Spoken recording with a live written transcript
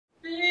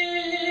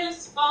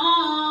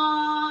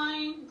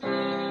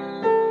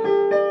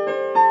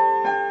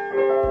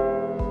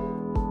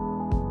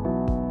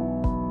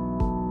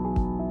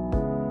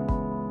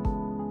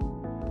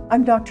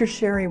I'm Dr.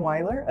 Sherri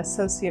Weiler,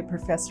 Associate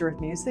Professor of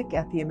Music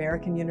at the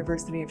American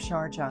University of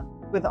Sharjah.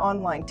 With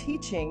online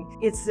teaching,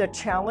 it's a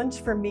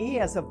challenge for me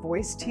as a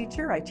voice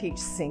teacher. I teach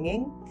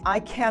singing. I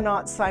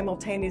cannot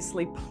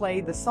simultaneously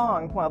play the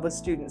song while the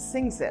student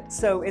sings it.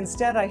 So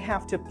instead I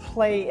have to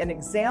play an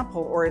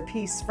example or a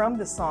piece from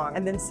the song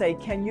and then say,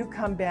 can you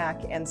come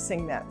back and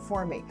sing that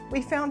for me?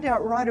 We found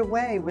out right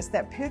away was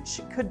that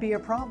pitch could be a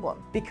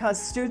problem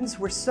because students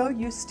were so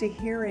used to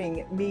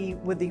hearing me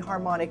with the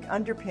harmonic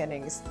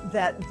underpinnings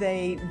that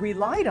they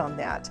relied on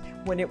that.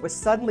 When it was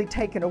suddenly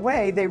taken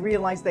away, they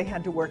realized they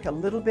had to work a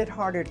little bit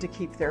harder to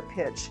keep their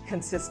pitch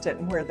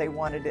consistent and where they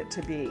wanted it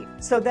to be.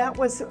 So that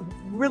was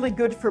really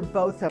good for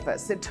both of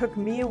us. It took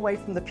me away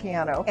from the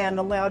piano and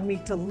allowed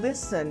me to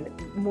listen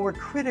more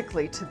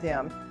critically to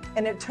them.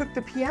 And it took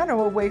the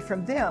piano away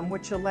from them,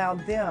 which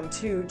allowed them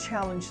to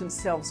challenge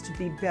themselves to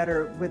be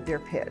better with their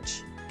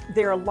pitch.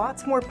 There are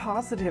lots more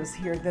positives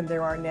here than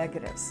there are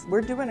negatives.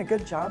 We're doing a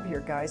good job here,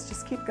 guys.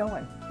 Just keep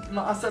going.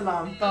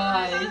 Ma'asalam.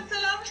 Bye.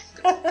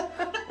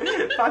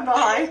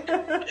 Bye-bye.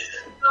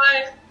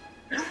 Bye.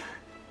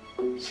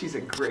 She's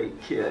a great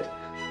kid.